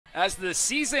As the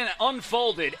season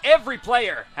unfolded, every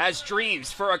player has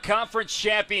dreams for a conference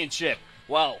championship.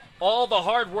 Well, all the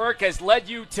hard work has led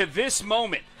you to this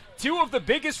moment. Two of the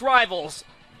biggest rivals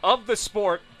of the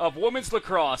sport of women's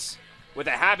lacrosse, with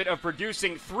a habit of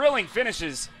producing thrilling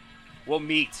finishes, will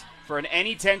meet for an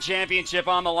NE10 championship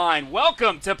on the line.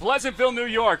 Welcome to Pleasantville, New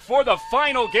York for the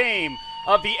final game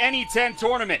of the NE10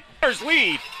 tournament. Players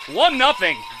lead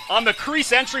 1-0 on the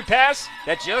crease entry pass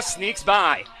that just sneaks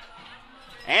by.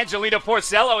 Angelina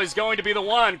Porcello is going to be the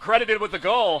one credited with the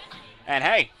goal. And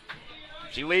hey,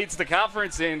 she leads the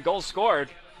conference in goals scored.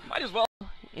 Might as well.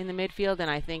 In the midfield, and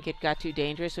I think it got too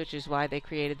dangerous, which is why they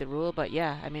created the rule. But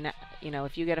yeah, I mean,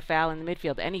 if you get a foul in the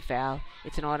midfield, any foul,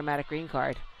 it's an automatic green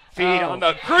card. Feed on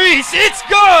the crease, it's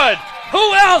good!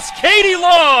 Who else? Katie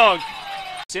Long!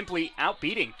 Simply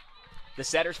outbeating the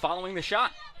setters following the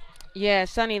shot. Yeah,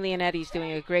 Sonny Leonetti's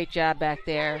doing a great job back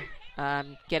there,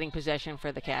 getting possession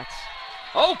for the Cats.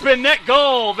 Open net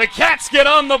goal. The Cats get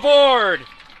on the board.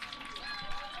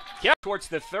 Yeah, towards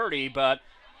the 30, but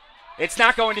it's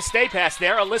not going to stay past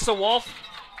there. Alyssa Wolf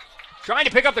trying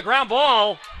to pick up the ground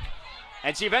ball,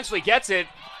 and she eventually gets it.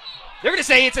 They're going to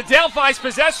say it's a Delphi's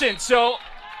possession, so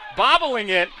bobbling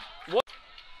it.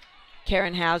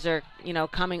 Karen Hauser,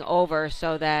 coming over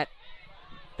so that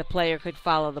the player could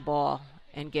follow the ball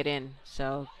and get in.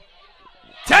 So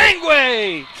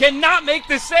Tangway cannot make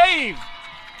the save.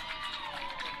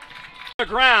 The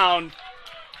ground,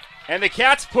 and the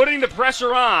Cats putting the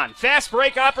pressure on. Fast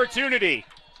break opportunity.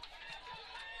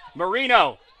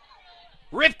 Marino,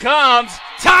 rip comes,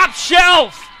 top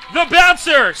shelf. The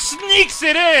bouncer sneaks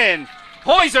it in.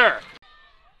 Heuser.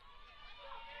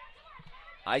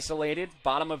 Isolated,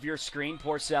 bottom of your screen,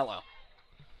 Porcello.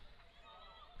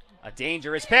 A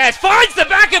dangerous pass, finds the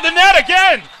back of the net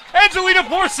again. Angelina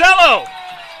Porcello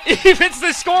evens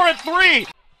the score at 3.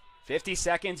 50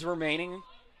 seconds remaining.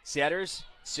 Setters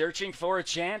searching for a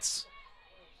chance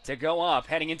to go up,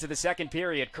 heading into the second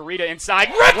period. Carita inside,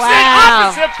 rips it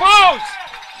opposite post!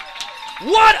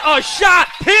 What a shot!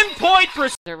 Pinpoint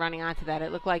precision. They're running onto that.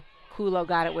 It looked like Kulo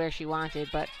got it where she wanted,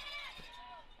 but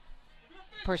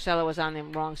Porcello was on the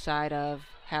wrong side of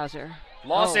Hauser.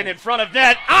 Lawson in front of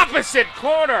net, opposite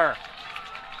corner!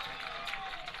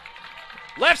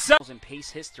 Left side. In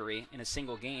pace history in a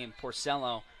single game,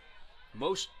 Porcello,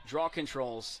 most draw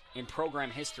controls in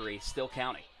program history, still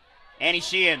counting. Annie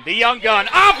Sheehan, the young gun,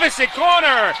 opposite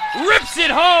corner, rips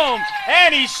it home.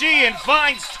 Annie Sheehan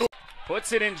finds two.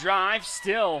 Puts it in drive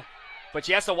still, but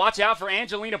she has to watch out for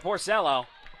Angelina Porcello.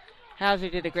 Hauser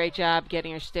did a great job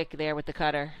getting her stick there with the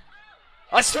cutter.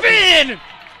 A spin!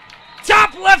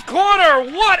 Top left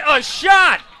corner, what a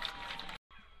shot!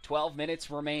 12 minutes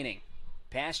remaining.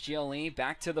 Past Jolie,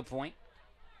 back to the point.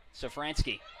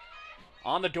 Safransky.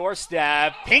 On the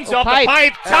doorstep, pings off the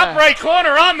pipe, top right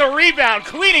corner on the rebound,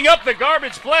 cleaning up the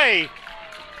garbage play.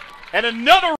 And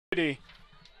another and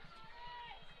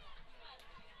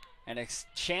a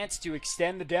chance to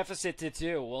extend the deficit to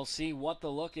 2. We'll see what the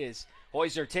look is.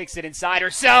 Heuser takes it inside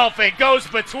herself and goes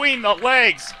between the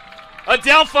legs.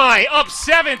 Adelphi up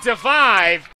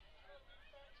 7-5.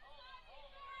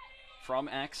 From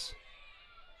X.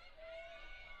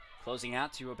 Closing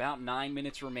out to about 9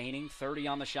 minutes remaining, 30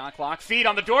 on the shot clock. Feed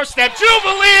on the doorstep,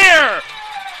 Juvelier!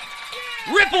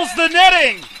 Ripples the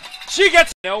netting! She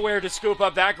gets nowhere to scoop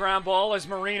up that ground ball as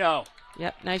Marino.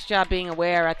 Yep, nice job being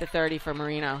aware at the 30 for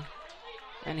Marino.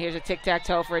 And here's a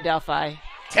tic-tac-toe for Adelphi.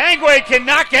 Tangway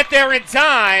cannot get there in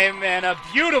time, and a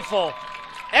beautiful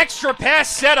extra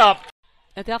pass setup.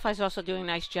 Adelphi's also doing a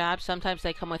nice job. Sometimes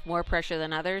they come with more pressure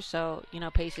than others, so,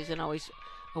 Pace isn't always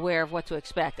aware of what to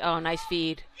expect. Oh, nice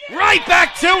feed. Right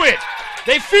back to it!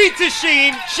 They feed to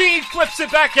Sheen. Sheen flips it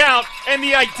back out, and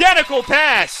the identical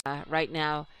pass. Right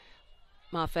now,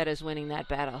 Malfetta's winning that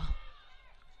battle.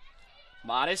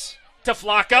 Modest to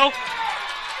Flacco.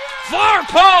 Far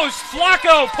post!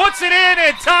 Flacco puts it in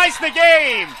and ties the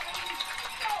game.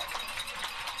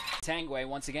 Tangway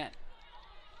once again.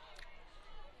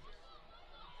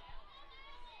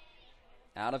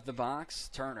 Out of the box,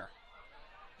 Turner.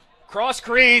 Cross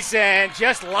crease and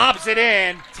just lobs it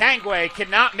in. Tangway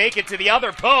cannot make it to the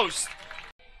other post.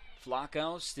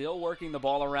 Flacco still working the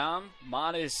ball around.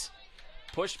 Mott is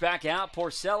pushed back out.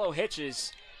 Porcello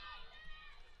hitches.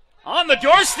 On the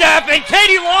doorstep, and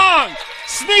Katie Long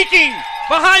sneaking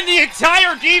behind the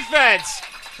entire defense.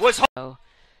 So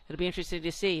it'll be interesting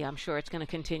to see. I'm sure it's going to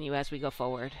continue as we go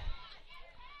forward.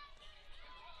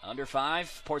 Under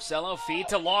 5, Porcello feed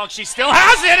to Long. She still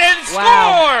has it and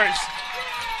scores!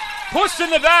 Pushed in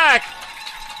the back.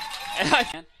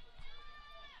 And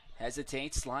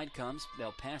hesitates, slide comes,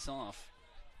 they'll pass off.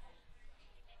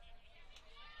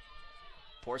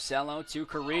 Porcello to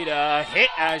Carita, hit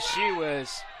as she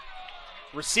was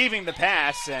receiving the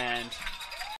pass, and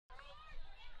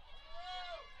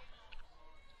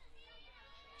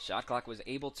shot clock was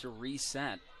able to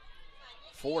reset.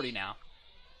 40 now.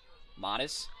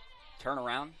 Modest,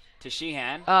 turnaround to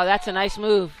Sheehan. Oh, that's a nice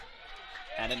move.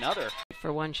 And another.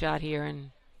 For one shot here and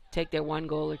take their 1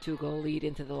 goal or 2 goal lead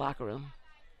into the locker room.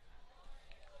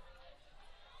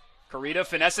 Carita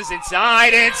finesses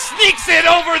inside and sneaks it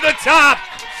over the top.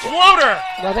 Floater.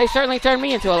 Well, they certainly turned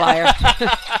me into a liar.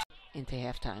 Into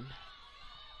halftime.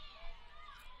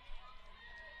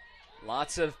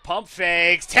 Lots of pump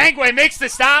fakes. Tanguay makes the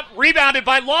stop. Rebounded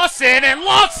by Lawson, and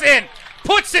Lawson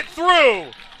puts it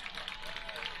through.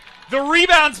 The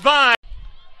rebound's by.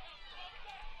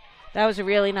 That was a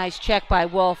really nice check by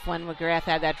Wolf when McGrath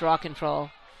had that draw control.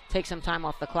 Take some time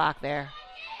off the clock there.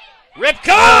 Rip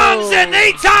comes, and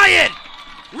they tie it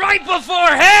right before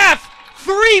half.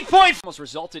 3 point. Almost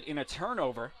resulted in a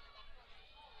turnover.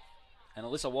 And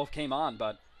Alyssa Wolf came on,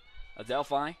 but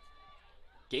Adelphi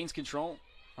gains control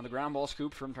on the ground ball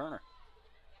scoop from Turner.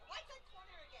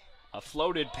 A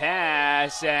floated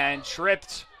pass and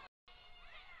tripped.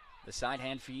 The side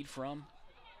hand feed from.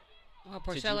 Well,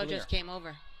 Porcello just came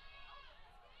over.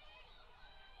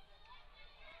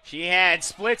 Sheehan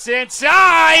splits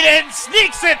inside and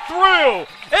sneaks it through.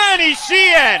 Annie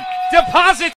Sheehan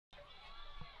deposits.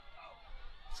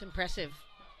 It's impressive.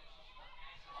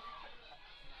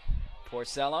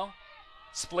 Porcello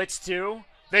splits two.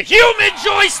 The human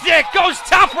joystick goes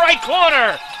top right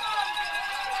corner.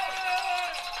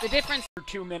 The difference.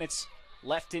 2 minutes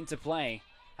left into play.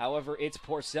 However, it's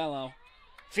Porcello.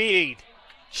 Feed.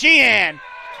 Sheehan.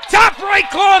 Top right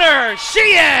corner.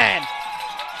 Sheehan.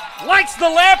 Lights the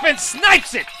lamp and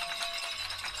snipes it.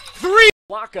 3.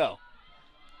 Flacco.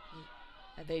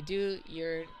 They do.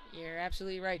 You're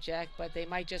absolutely right, Jack. But they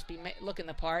might just be looking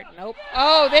the part. Nope.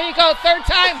 Oh, there you go. Third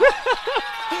time.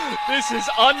 This is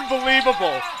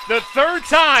unbelievable. The third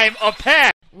time a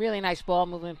pass. Really nice ball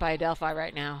movement by Adelphi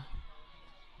right now.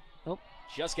 Nope.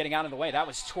 Just getting out of the way. That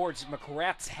was towards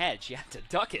McGrath's head. She had to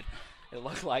duck it. It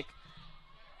looked like.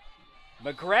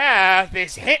 McGrath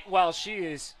is hit while she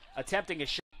is attempting a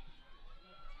shot.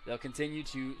 They'll continue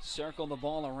to circle the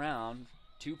ball around.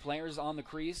 2 players on the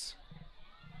crease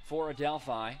for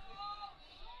Adelphi.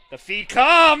 The feed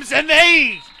comes, and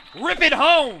they rip it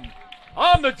home.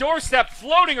 On the doorstep,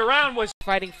 floating around was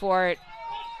fighting for it.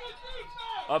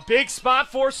 A big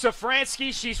spot for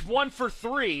Safransky. She's 1 for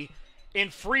 3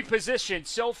 in free position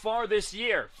so far this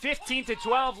year.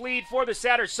 15-12 lead for the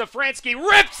Satyrs. Safransky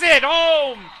rips it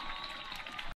home.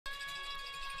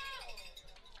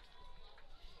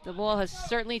 The ball has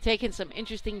certainly taken some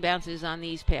interesting bounces on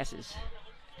these passes.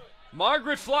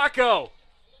 Margaret Flacco.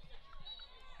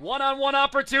 One-on-one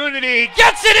opportunity.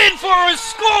 Gets it in for a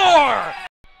score.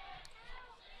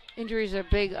 Injuries are a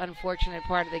big, unfortunate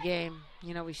part of the game.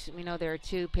 You know, we know there are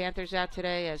 2 Panthers out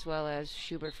today, as well as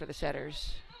Schubert for the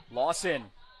Setters. Lawson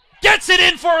gets it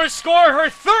in for a score. Her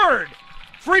 3rd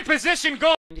free position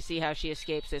goal. To see how she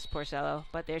escapes this, Porcello.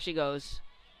 But there she goes.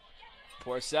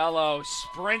 Porcello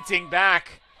sprinting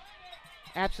back.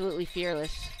 Absolutely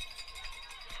fearless.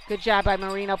 Good job by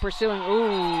Marino pursuing.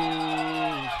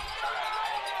 Ooh.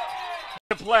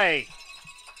 To play.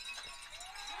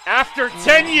 After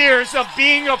 10 years of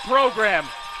being a program,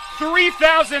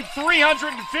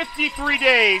 3,353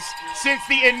 days since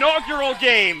the inaugural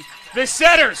game, the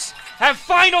Setters have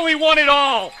finally won it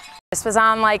all. This was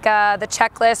on like the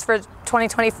checklist for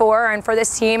 2024, and for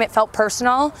this team, it felt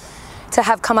personal to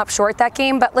have come up short that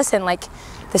game. But listen, like,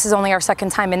 this is only our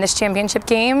 2nd time in this championship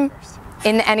game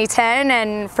in the NE10,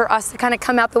 and for us to kind of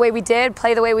come out the way we did,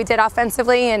 play the way we did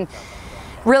offensively, and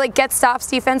really get stops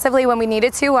defensively when we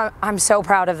needed to, I'm so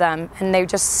proud of them. And they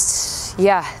just,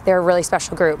 yeah, they're a really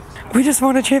special group. We just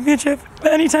won a championship, the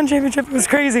NE10 championship. It was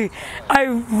crazy. I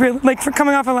really, like, for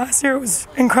coming off of last year, it was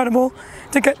incredible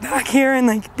to get back here and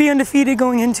like be undefeated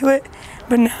going into it.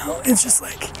 But now it's just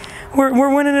like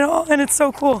we're winning it all, and it's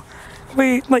so cool.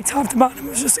 We, like, top to bottom, it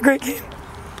was just a great game.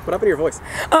 What happened to your voice?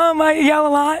 I yell a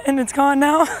lot, and it's gone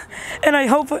now, and I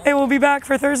hope it will be back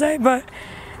for Thursday, but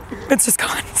it's just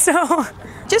gone, so.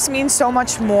 Just means so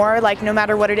much more, like, no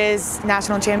matter what it is,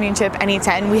 national championship,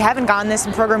 NE10. We haven't gotten this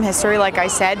in program history, like I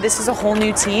said. This is a whole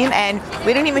new team, and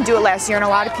we didn't even do it last year, and a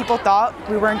lot of people thought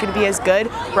we weren't going to be as good.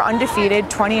 We're undefeated,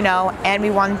 20-0, and we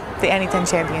won the NE10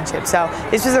 championship. So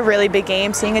this was a really big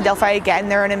game. Seeing Adelphi again,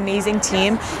 they're an amazing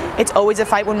team. It's always a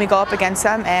fight when we go up against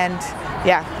them, and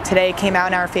yeah, today it came out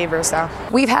in our favor. So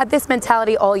we've had this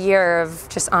mentality all year of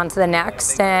just on to the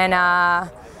next, and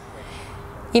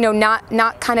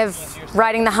not kind of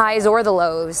riding the highs or the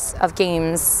lows of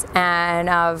games and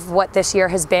of what this year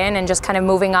has been, and just kind of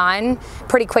moving on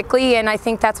pretty quickly. And I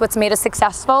think that's what's made us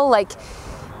successful. Like,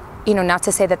 not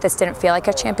to say that this didn't feel like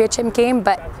a championship game,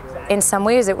 but in some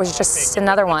ways it was just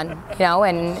another one,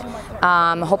 and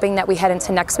hoping that we head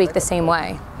into next week the same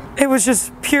way. It was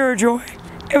just pure joy.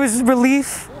 It was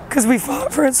relief because we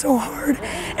fought for it so hard,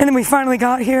 and then we finally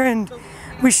got here and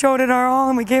we showed it our all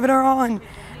and we gave it our all, and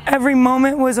every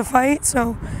moment was a fight.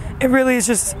 So it really is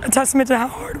just a testament to how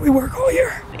hard we work all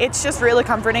year. It's just really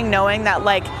comforting knowing that,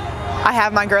 like, I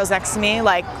have my girls next to me,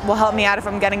 like, will help me out if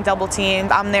I'm getting double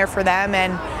teamed. I'm there for them,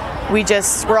 and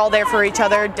we're all there for each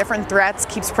other. Different threats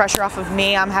keeps pressure off of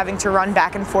me. I'm having to run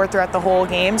back and forth throughout the whole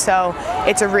game, so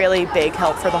it's a really big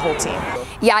help for the whole team.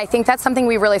 Yeah, I think that's something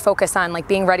we really focus on, like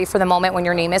being ready for the moment when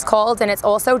your name is called. And it's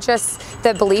also just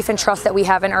the belief and trust that we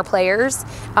have in our players.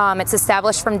 It's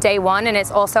established from day one, and it's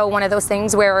also one of those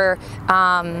things where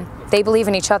they believe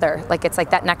in each other. Like, it's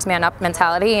like that next man up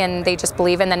mentality, and they just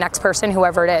believe in the next person,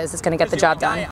 whoever it is going to get the job done.